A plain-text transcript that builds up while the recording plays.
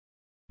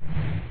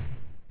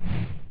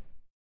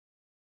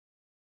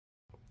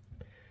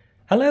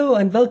Hello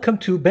and welcome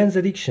to Benz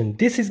Addiction.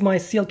 This is my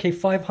CLK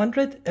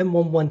 500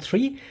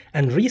 M113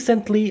 and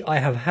recently I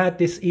have had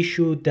this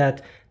issue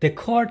that the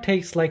car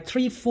takes like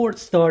 3-4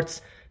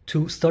 starts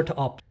to start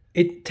up.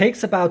 It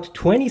takes about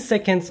 20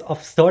 seconds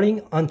of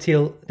starting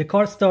until the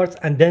car starts,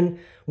 and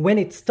then when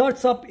it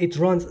starts up it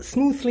runs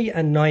smoothly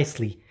and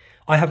nicely.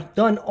 I have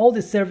done all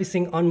the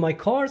servicing on my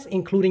cars,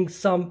 including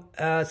some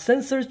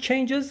sensor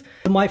changes.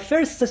 My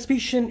first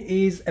suspicion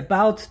is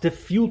about the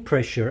fuel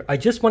pressure. I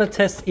just want to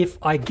test if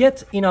I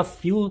get enough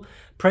fuel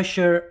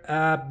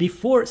pressure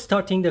before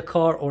starting the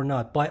car or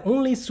not by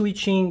only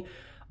switching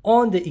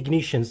on the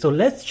ignition. So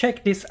let's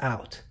check this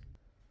out.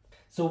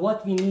 So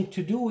what we need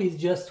to do is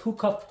just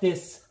hook up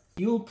this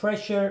fuel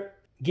pressure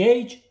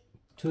gauge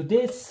to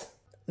this.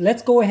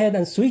 Let's go ahead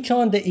and switch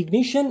on the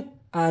ignition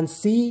and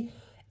see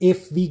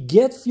if we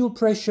get fuel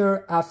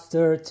pressure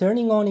after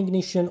turning on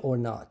ignition or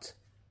not.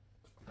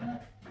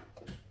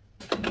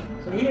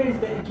 So here is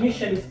the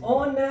ignition is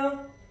on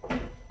now.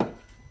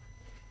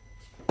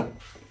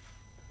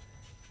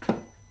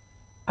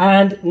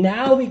 And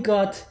now we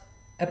got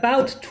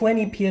about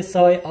 20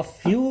 psi of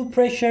fuel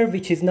pressure,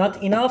 which is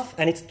not enough,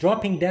 and it's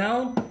dropping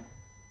down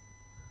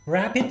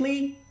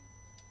rapidly.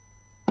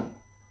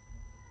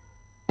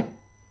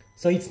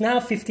 So it's now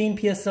 15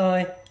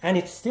 psi and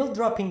it's still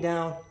dropping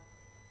down.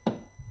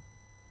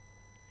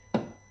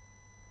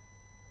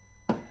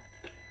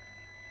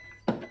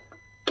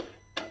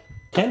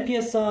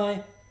 10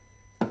 psi,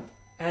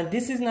 and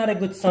this is not a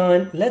good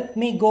sign. Let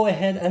me go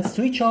ahead and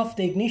switch off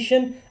the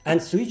ignition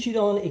and switch it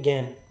on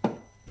again.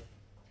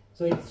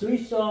 So it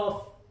switched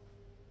off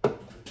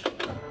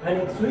and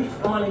it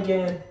switched on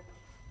again,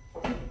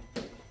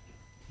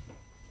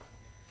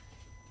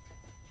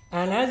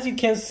 and as you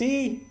can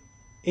see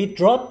it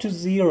dropped to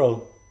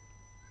 0.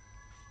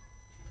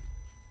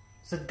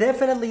 So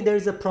definitely there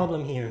is a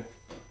problem here.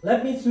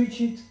 Let me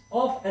switch it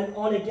off and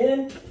on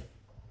again.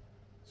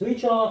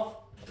 Switch off,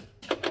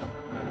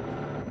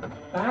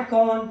 back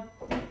on,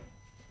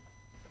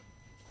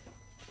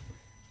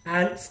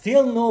 and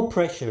still no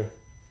pressure.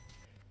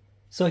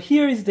 So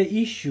here is the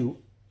issue.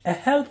 A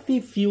healthy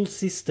fuel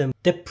system,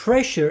 the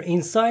pressure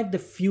inside the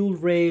fuel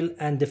rail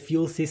and the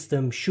fuel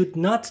system should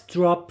not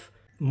drop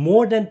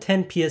more than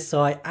 10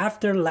 psi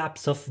after a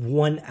lapse of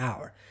 1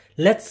 hour.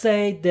 Let's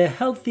say the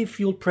healthy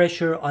fuel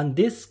pressure on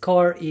this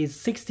car is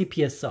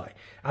 60 psi.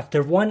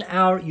 After 1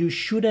 hour you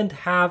shouldn't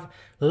have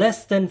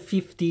less than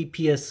 50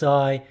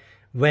 psi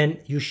when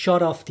you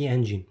shut off the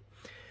engine.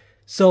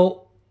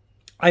 So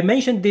I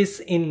mentioned this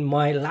in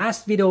my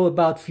last video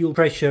about fuel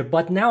pressure,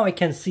 but now I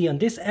can see on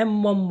this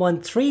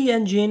M113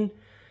 engine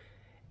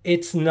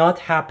it's not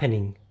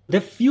happening.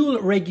 The fuel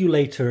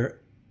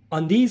regulator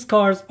on these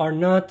cars are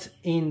not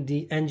in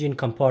the engine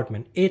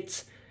compartment.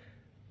 It's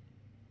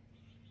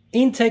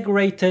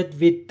integrated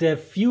with the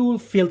fuel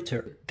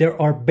filter.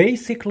 There are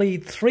basically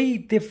 3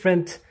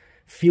 different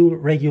fuel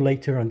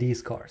regulators on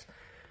these cars.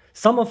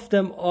 Some of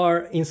them are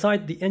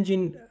inside the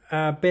engine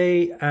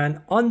bay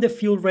and on the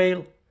fuel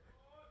rail.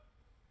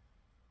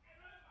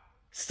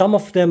 Some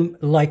of them,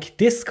 like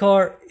this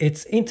car,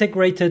 it's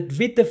integrated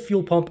with the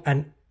fuel pump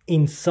and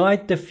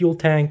inside the fuel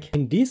tank.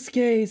 In this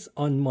case,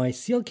 on my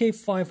CLK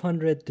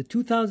 500, the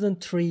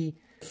 2003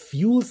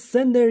 fuel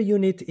sender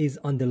unit is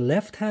on the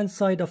left hand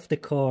side of the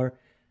car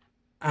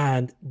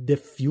and the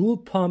fuel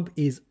pump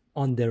is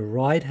on the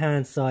right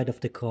hand side of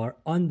the car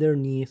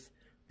underneath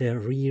the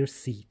rear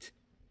seat.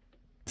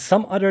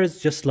 Some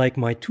others, just like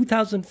my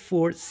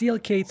 2004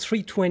 CLK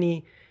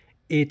 320,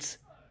 it's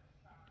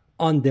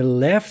on the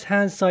left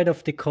hand side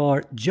of the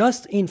car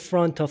just in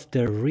front of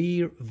the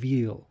rear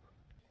wheel.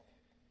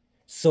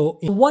 So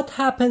what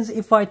happens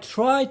if I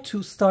try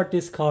to start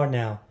this car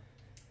now?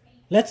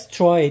 Let's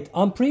try it.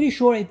 I'm pretty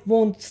sure it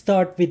won't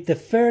start with the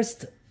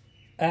first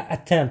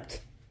attempt.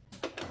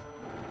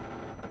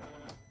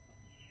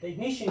 The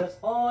ignition is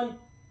on.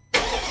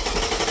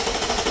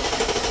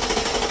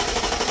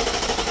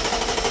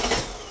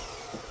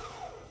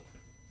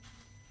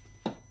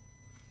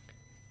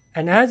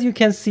 And as you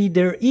can see,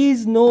 there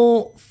is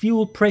no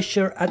fuel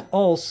pressure at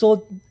all.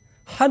 So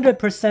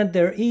 100%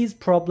 there is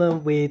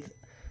problem with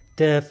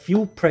the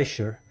fuel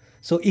pressure.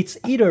 So it's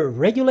either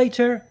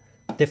regulator,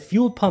 the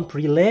fuel pump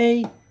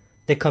relay,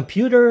 the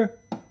computer,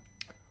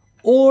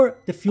 or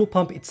the fuel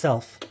pump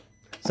itself.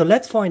 So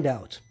let's find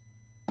out.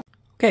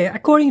 Okay,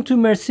 according to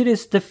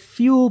Mercedes, the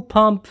fuel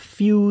pump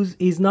fuse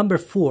is number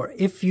 4.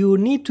 If you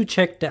need to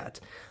check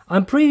that,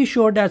 I'm pretty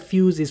sure that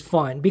fuse is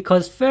fine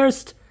because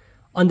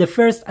on the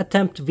first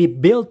attempt we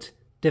built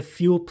the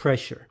fuel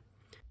pressure.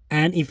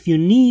 And if you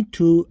need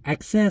to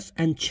access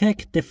and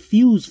check the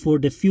fuse for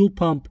the fuel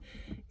pump,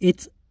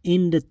 it's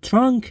in the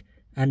trunk,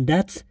 and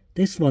that's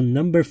this one,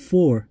 number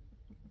 4.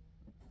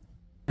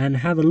 And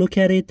have a look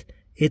at it.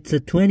 It's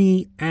a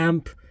 20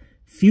 amp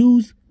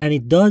fuse and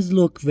it does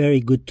look very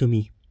good to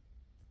me.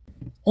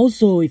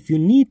 Also, if you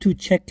need to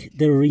check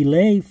the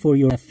relay for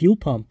your fuel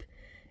pump,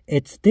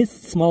 it's this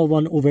small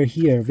one over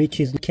here, which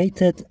is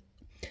located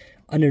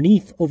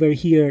underneath over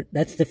here.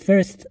 That's the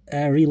first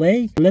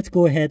relay. Let's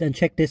go ahead and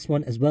check this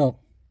one as well.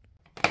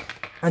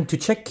 And to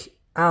check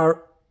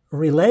our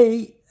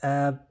relay,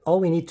 all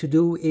we need to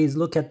do is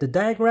look at the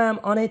diagram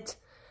on it,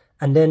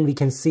 and then we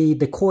can see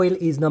the coil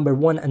is number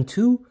 1 and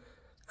 2,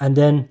 and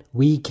then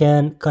we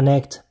can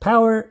connect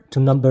power to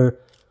number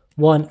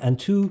 1 and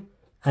 2,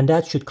 and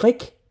that should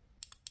click.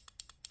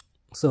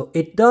 So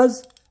it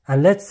does.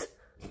 And let's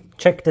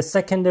check the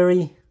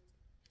secondary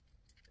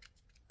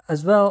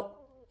as well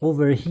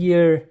over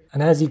here,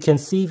 and as you can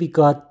see, we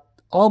got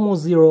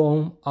almost 0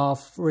 ohm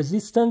of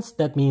resistance.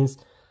 That means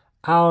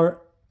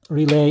our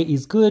relay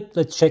is good.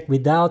 Let's check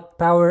without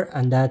power,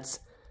 and there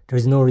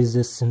is no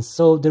resistance.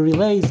 So the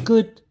relay is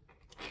good,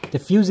 the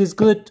fuse is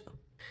good.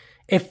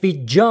 If we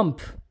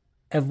jump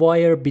a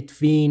wire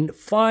between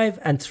 5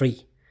 and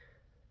 3,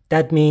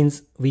 that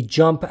means we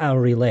jump our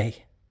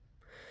relay.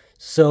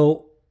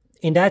 So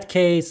in that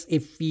case,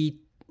 if we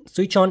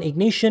switch on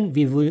ignition,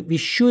 we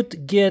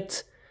should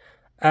get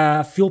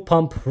a fuel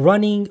pump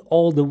running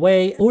all the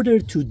way. In order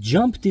to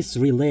jump this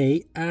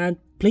relay, and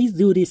please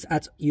do this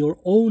at your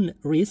own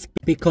risk,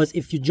 because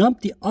if you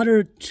jump the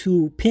other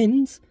 2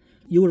 pins,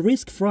 you will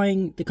risk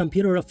frying the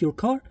computer of your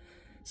car.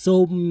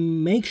 So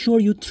make sure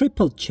you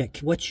triple check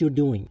what you're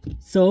doing.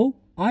 So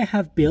I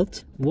have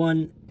built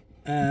one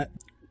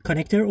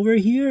connector over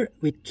here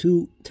with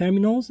 2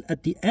 terminals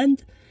at the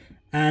end,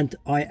 and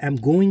I am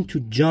going to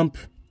jump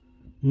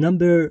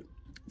number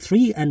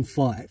 3 and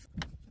 5.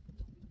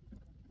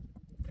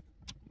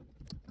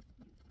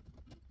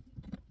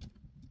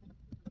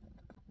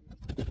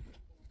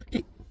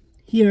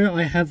 Here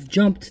I have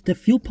jumped the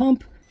fuel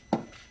pump.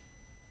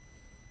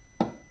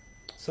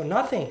 So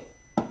nothing.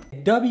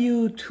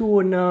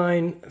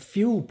 W209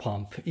 fuel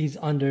pump is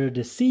under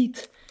the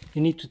seat.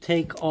 You need to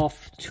take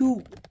off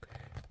 2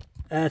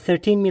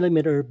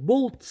 13mm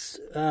bolts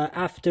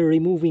after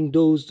removing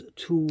those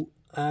 2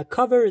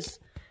 covers,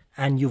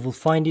 and you will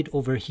find it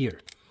over here.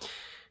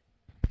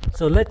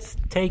 So let's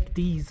take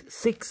these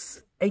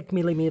 6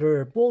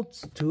 8mm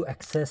bolts to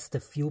access the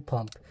fuel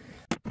pump.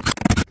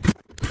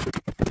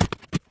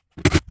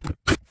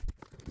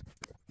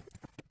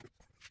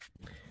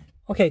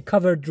 Okay,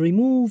 covered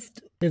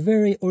removed. The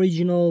very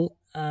original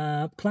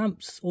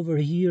clamps over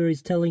here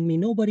is telling me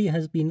nobody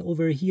has been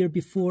over here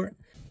before.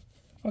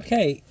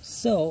 Okay,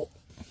 so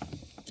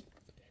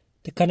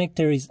the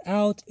connector is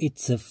out.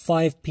 It's a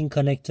 5-pin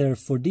connector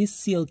for this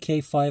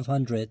CLK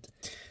 500.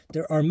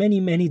 There are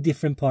many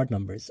different part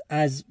numbers,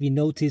 as we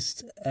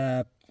noticed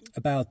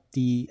about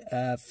the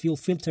fuel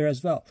filter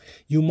as well.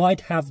 You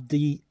might have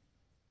the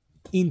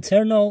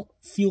internal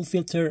fuel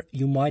filter,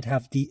 you might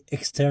have the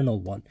external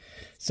one.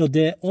 So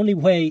the only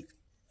way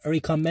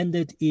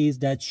recommended is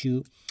that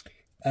you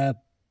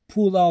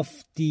pull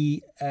off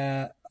the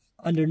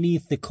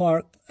underneath the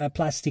car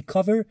plastic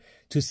cover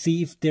to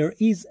see if there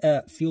is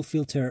a fuel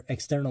filter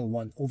external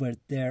one over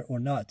there or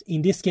not.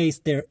 In this case,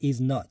 there is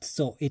not.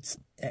 So it's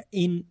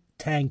in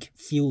tank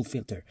fuel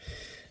filter.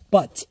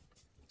 But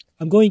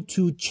I'm going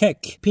to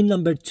check pin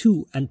number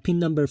 2 and pin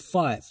number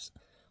 5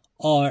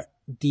 are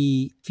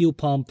the fuel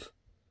pump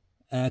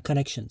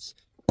connections.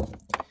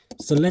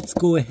 So let's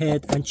go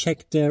ahead and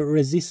check the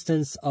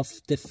resistance of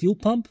the fuel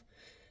pump,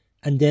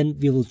 and then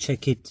we will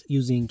check it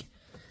using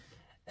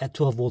a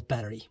 12-volt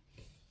battery.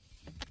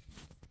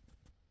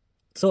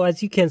 So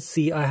as you can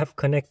see, I have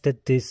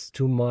connected this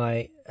to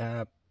my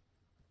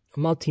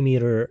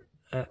multimeter,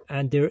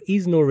 and there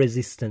is no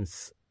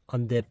resistance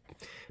on the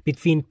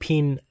between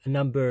pin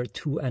number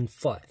 2 and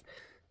 5.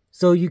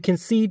 So you can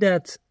see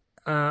that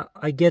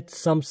I get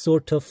some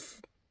sort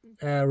of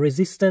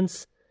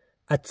resistance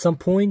at some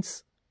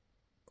points,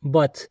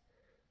 but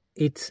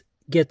it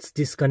gets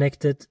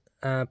disconnected.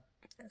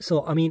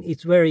 So I mean,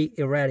 it's very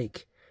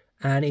erratic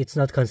and it's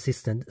not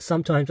consistent.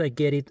 Sometimes I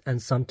get it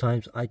and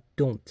sometimes I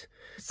don't.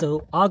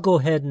 So I'll go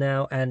ahead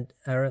now and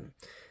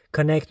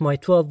connect my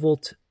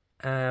 12-volt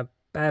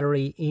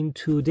battery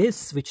into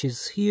this, which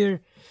is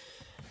here,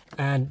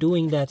 and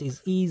doing that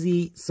is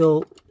easy.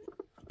 So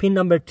pin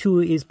number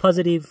 2 is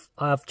positive.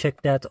 I've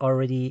checked that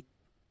already.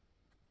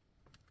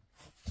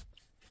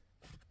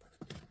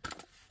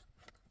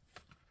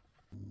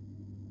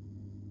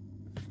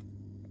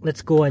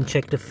 Let's go and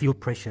check the fuel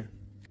pressure.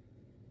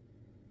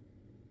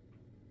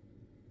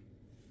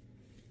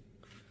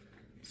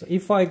 So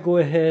if I go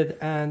ahead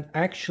and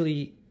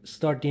actually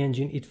start the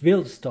engine, it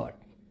will start.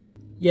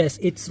 Yes,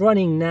 it's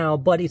running now,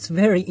 but it's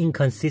very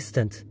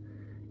inconsistent.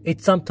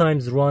 It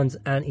sometimes runs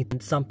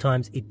and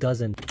sometimes it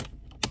doesn't.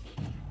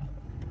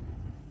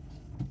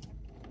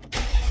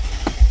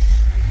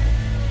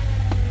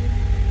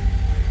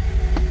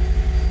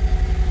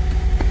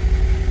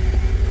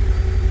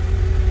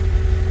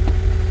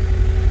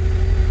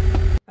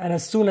 And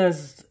as soon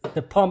as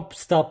the pump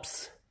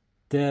stops,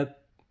 the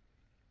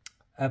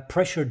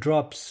pressure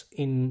drops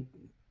in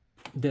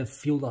the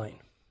fuel line.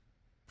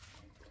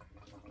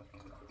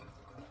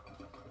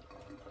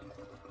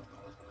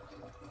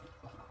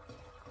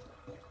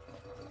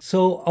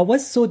 So I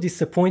was so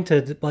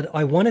disappointed, but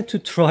I wanted to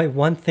try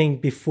one thing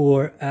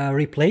before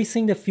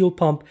replacing the fuel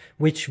pump,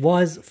 which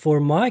was for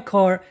my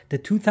car, the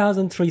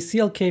 2003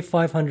 CLK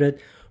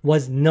 500,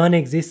 was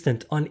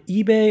non-existent on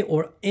eBay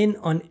or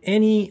on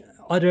any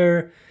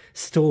other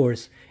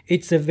stores.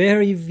 It's a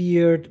very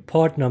weird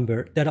part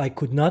number that I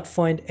could not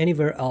find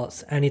anywhere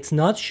else, and it's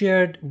not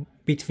shared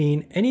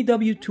between any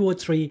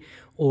W203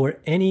 or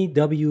any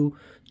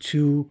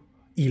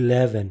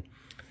W211.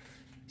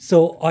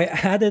 So I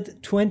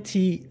added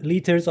 20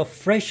 liters of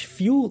fresh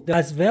fuel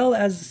as well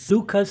as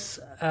Lucas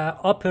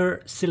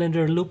upper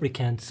cylinder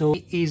lubricant. So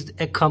it is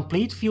a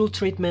complete fuel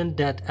treatment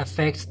that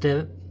affects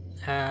the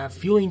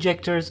fuel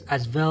injectors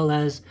as well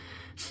as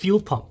fuel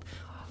pump.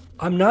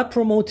 I'm not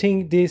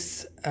promoting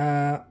this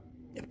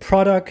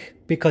product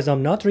because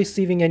I'm not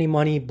receiving any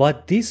money,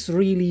 but this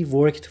really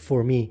worked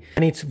for me.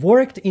 And it's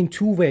worked in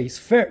two ways.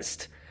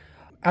 First,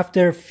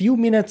 after a few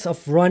minutes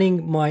of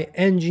running my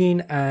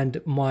engine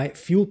and my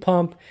fuel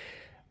pump,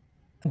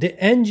 the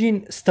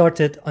engine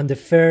started on the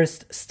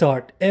first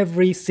start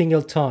every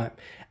single time.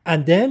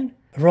 And then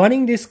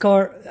running this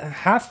car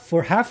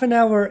for half an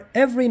hour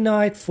every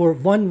night for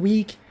 1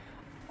 week,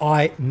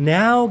 I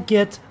now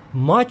get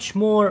much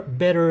more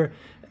better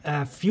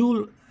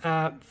fuel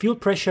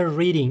pressure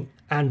reading.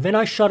 And when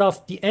I shut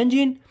off the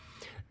engine,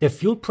 the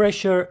fuel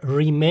pressure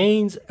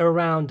remains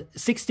around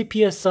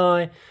 60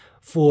 psi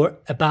for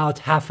about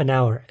half an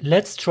hour.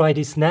 Let's try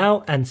this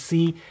now and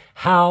see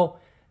how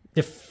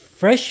the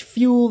fresh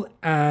fuel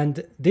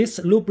and this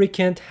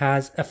lubricant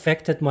has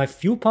affected my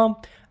fuel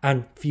pump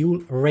and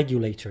fuel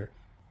regulator.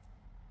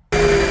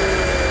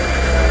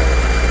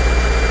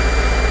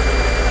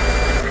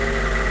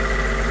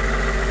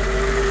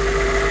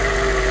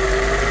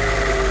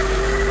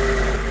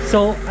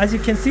 So as you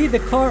can see, the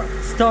car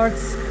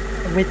starts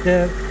with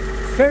the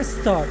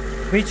first start,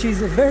 which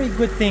is a very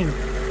good thing.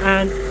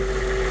 And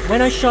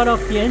when I shut off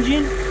the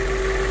engine,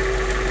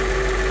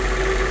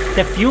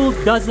 the fuel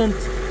doesn't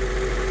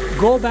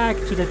go back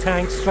to the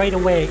tank straight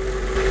away.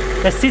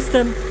 The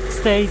system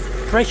stays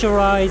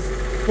pressurized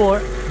for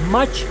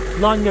much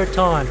longer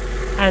time.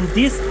 And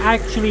this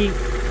actually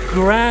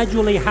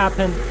gradually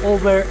happened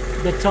over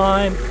the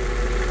time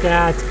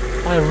that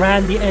I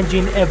ran the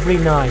engine every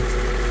night.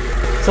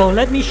 So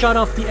let me shut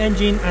off the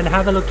engine and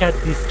have a look at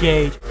this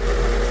gauge.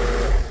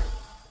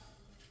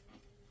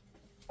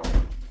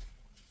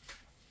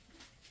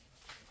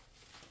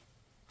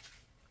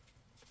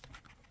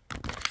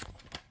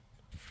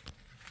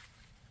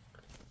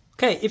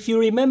 Okay, if you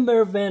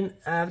remember when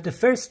the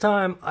first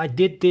time I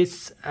did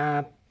this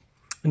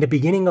in the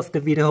beginning of the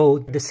video,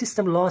 the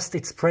system lost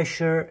its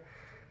pressure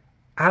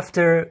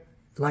after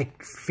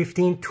like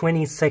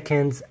 15-20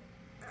 seconds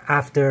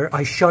after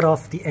I shut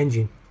off the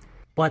engine.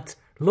 But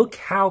look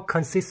how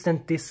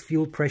consistent this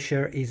fuel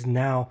pressure is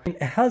now.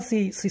 A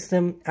healthy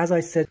system, as I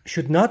said,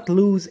 should not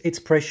lose its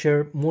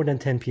pressure more than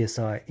 10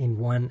 psi in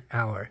 1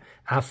 hour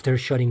after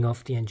shutting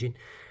off the engine.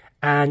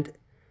 And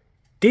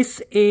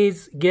this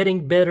is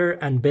getting better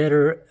and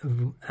better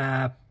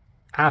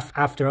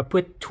after I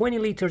put 20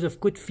 liters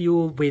of good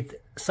fuel with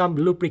some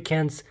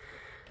lubricants.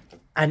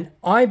 And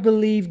I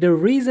believe the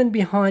reason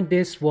behind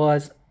this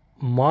was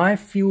my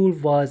fuel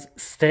was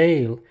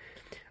stale.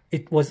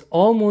 It was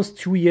almost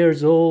 2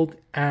 years old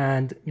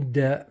and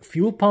the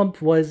fuel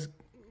pump was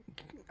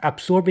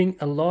absorbing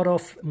a lot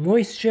of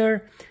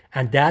moisture,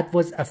 and that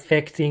was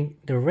affecting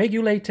the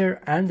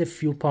regulator and the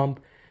fuel pump,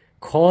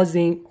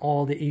 causing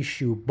all the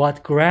issue.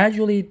 But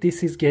gradually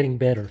this is getting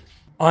better.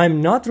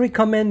 I'm not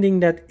recommending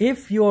that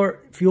if your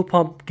fuel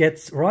pump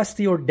gets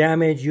rusty or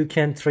damaged, you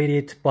can treat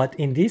it. But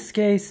in this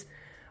case,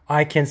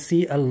 I can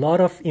see a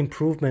lot of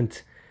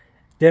improvement.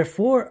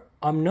 Therefore,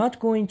 I'm not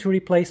going to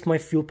replace my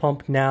fuel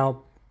pump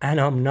now. And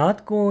I'm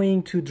not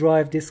going to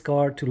drive this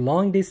car to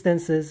long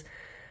distances.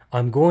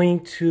 I'm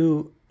going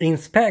to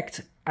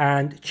inspect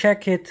and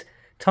check it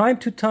time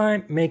to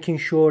time, making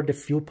sure the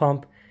fuel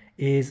pump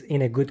is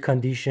in a good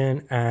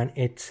condition and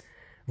it's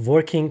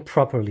working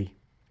properly.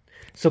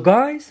 So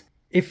guys,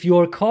 if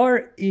your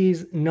car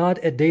is not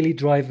a daily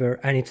driver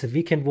and it's a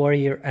weekend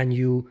warrior and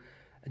you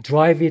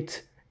drive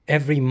it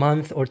every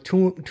month or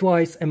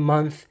twice a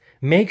month,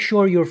 make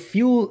sure your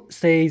fuel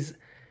stays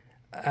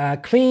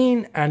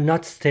clean and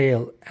not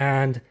stale,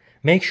 and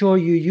make sure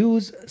you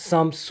use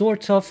some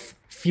sort of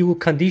fuel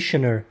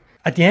conditioner.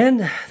 At the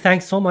end,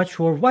 thanks so much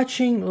for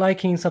watching,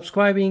 liking,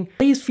 subscribing.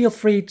 Please feel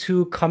free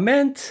to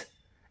comment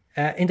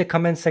in the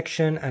comment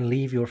section and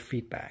leave your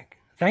feedback.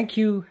 Thank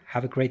you.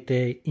 Have a great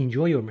day.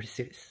 Enjoy your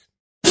Mercedes.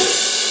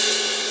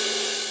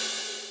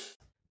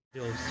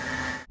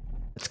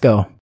 Let's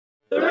go.